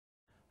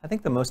I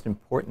think the most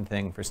important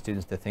thing for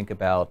students to think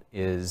about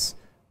is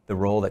the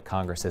role that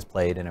Congress has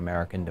played in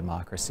American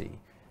democracy.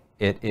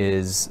 It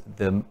is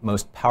the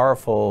most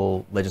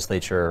powerful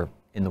legislature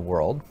in the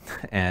world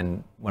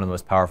and one of the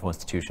most powerful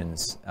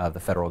institutions of the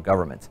federal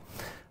government.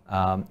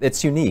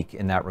 It's unique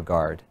in that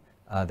regard.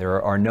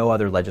 There are no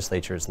other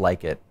legislatures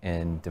like it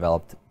in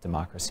developed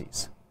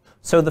democracies.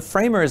 So the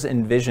framers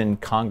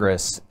envisioned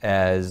Congress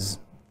as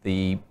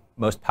the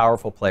most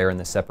powerful player in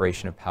the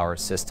separation of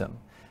powers system.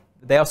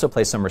 They also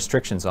placed some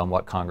restrictions on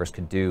what Congress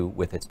could do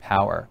with its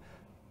power.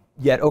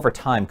 Yet over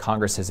time,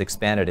 Congress has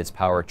expanded its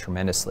power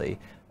tremendously,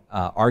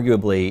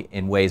 arguably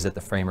in ways that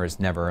the framers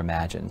never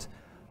imagined.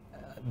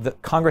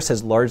 Congress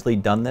has largely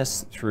done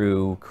this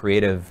through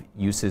creative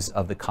uses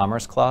of the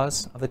Commerce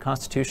Clause of the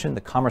Constitution.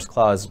 The Commerce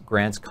Clause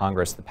grants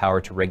Congress the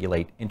power to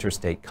regulate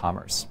interstate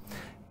commerce.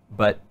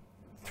 But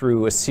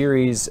through a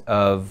series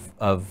of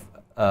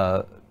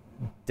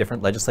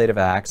different legislative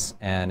acts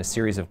and a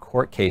series of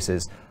court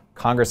cases,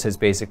 Congress has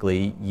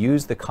basically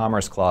used the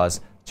Commerce Clause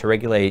to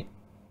regulate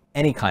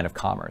any kind of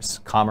commerce,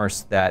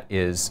 commerce that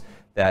is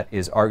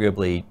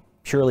arguably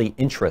purely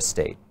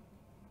intrastate.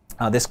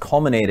 This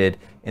culminated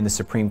in the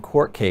Supreme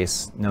Court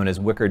case known as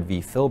Wickard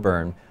v.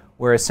 Filburn,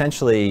 where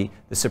essentially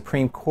the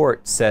Supreme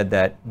Court said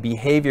that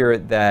behavior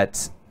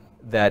that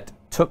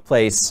took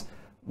place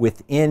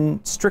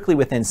strictly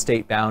within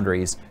state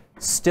boundaries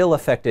still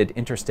affected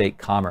interstate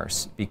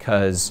commerce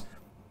because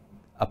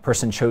a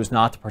person chose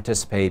not to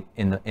participate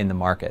in the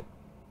market.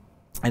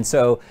 And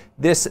so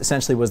this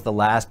essentially was the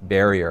last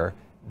barrier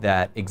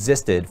that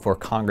existed for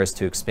Congress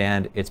to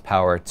expand its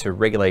power to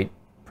regulate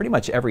pretty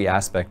much every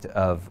aspect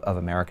of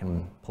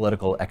American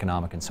political,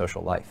 economic, and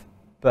social life.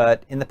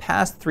 But in the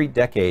past 3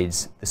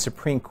 decades, the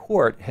Supreme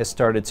Court has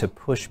started to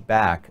push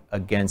back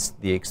against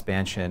the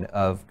expansion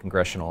of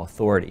congressional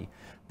authority.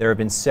 There have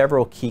been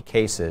several key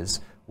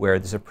cases where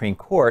the Supreme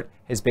Court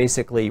has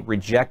basically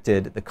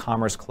rejected the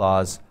Commerce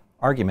Clause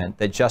argument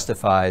that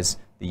justifies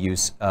the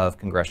use of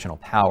congressional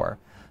power.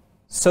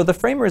 So the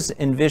framers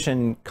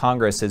envisioned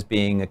Congress as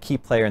being a key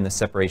player in the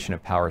separation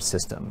of powers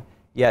system.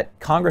 Yet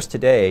Congress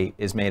today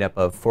is made up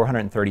of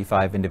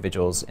 435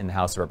 individuals in the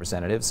House of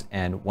Representatives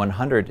and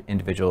 100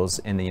 individuals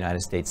in the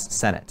United States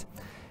Senate.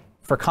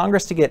 For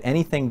Congress to get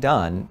anything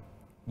done,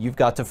 you've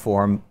got to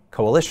form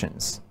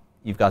coalitions.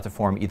 You've got to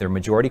form either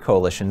majority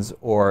coalitions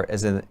or,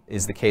 as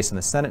is the case in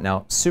the Senate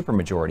now,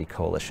 supermajority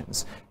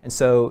coalitions. And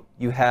so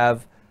you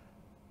have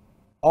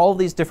all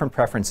these different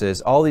preferences,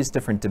 all these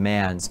different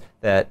demands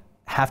that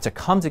have to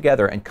come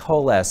together and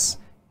coalesce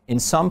in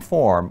some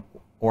form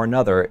or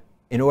another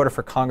in order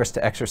for Congress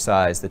to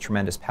exercise the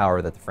tremendous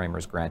power that the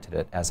framers granted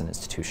it as an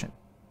institution.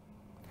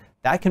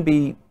 That can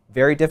be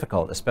very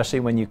difficult, especially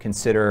when you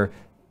consider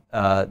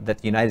that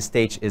the United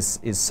States is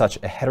such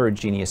a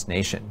heterogeneous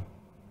nation.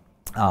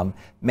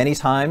 Many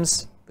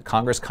times, the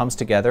Congress comes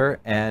together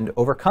and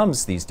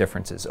overcomes these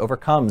differences,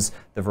 overcomes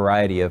the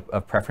variety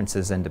of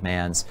preferences and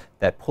demands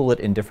that pull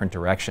it in different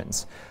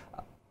directions.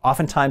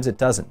 Oftentimes it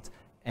doesn't.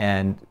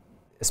 And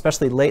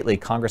especially lately,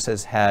 Congress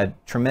has had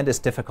tremendous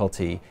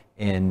difficulty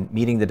in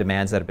meeting the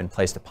demands that have been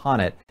placed upon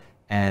it,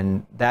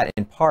 and that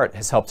in part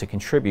has helped to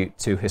contribute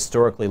to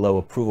historically low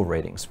approval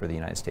ratings for the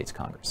United States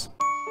Congress.